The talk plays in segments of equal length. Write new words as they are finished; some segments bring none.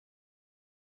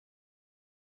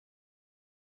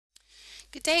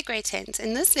Good day, grade 10s.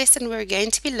 In this lesson, we're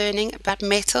going to be learning about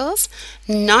metals,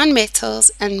 non-metals,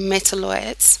 and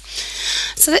metalloids.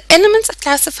 So the elements are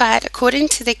classified according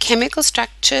to their chemical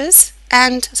structures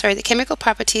the chemical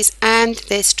properties and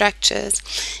their structures.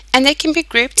 And they can be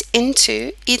grouped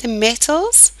into either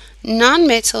metals,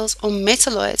 non-metals, or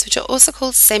metalloids, which are also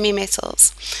called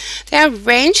semi-metals. They are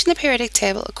arranged in the periodic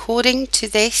table according to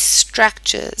their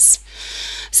structures.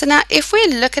 So now if we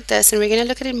look at this, and we're going to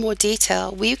look at it in more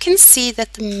detail, we can see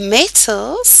that the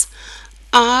metals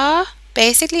are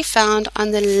basically found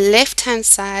on the left hand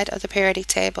side of the periodic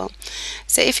table.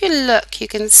 So if you look, you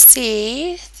can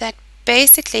see that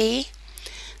basically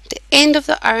the end of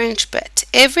the orange bit,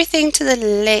 everything to the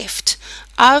left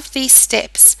of these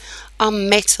steps are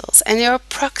metals, and there are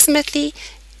approximately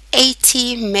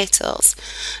 80 metals.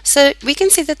 So we can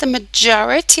see that the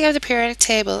majority of the periodic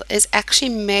table is actually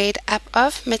made up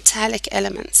of metallic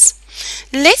elements.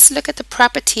 Let's look at the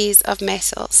properties of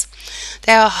metals.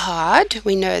 They are hard,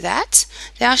 we know that.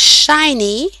 They are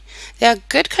shiny. They are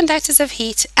good conductors of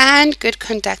heat and good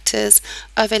conductors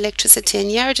of electricity. And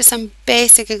here are just some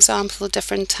basic examples of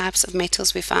different types of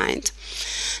metals we find.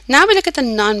 Now we look at the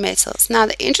non-metals. Now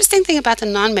the interesting thing about the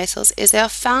non-metals is they are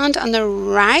found on the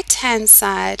right-hand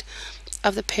side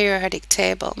of the periodic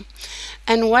table.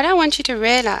 And what I want you to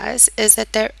realize is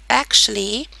that they're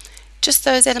actually just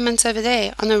those elements over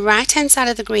there on the right-hand side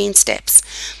of the green steps.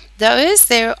 Those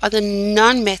there are the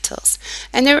non-metals,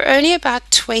 and there are only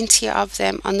about 20 of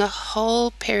them on the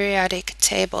whole periodic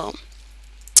table.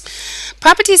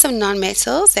 Properties of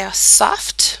non-metals: they are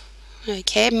soft,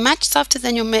 okay, much softer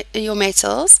than your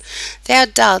metals. They are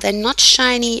dull, they're not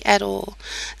shiny at all.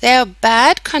 They are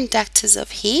bad conductors of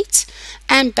heat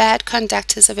and bad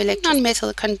conductors of electricity. Non-metal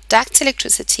that conducts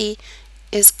electricity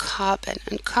is carbon,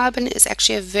 and carbon is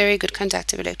actually a very good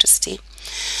conductor of electricity.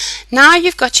 Now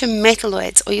you've got your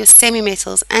metalloids or your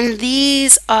semi-metals, and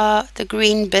these are the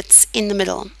green bits in the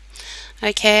middle.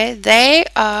 Okay, they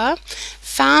are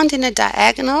found in a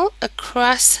diagonal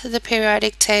across the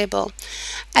periodic table,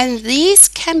 and these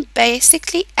can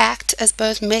basically act as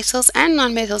both metals and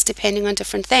non-metals depending on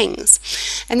different things,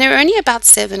 and there are only about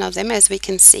 7 of them, as we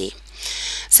can see.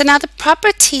 So now the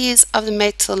properties of the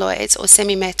metalloids or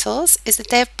semi-metals is that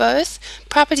they have both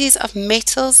properties of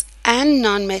metals and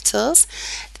non-metals,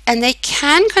 and they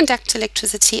can conduct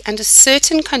electricity under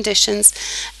certain conditions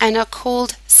and are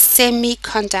called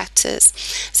semiconductors.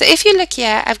 So if you look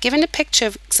here, I've given a picture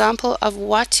of example of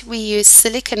what we use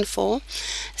silicon for.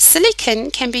 Silicon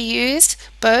can be used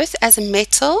both as a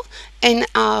metal in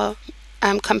our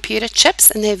computer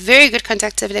chips, and they're very good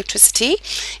conductor of electricity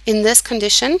in this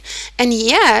condition. And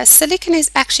yeah, silicon is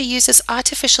actually used as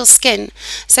artificial skin.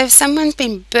 So if someone's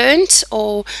been burnt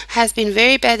or has been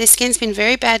very bad, their skin's been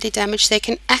very badly damaged, they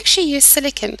can actually use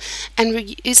silicon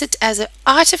and use it as an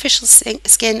artificial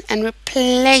skin and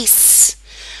replace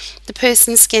the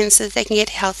person's skin so that they can get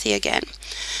healthy again.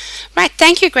 Right,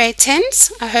 thank you grade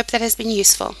 10s. I hope that has been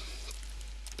useful.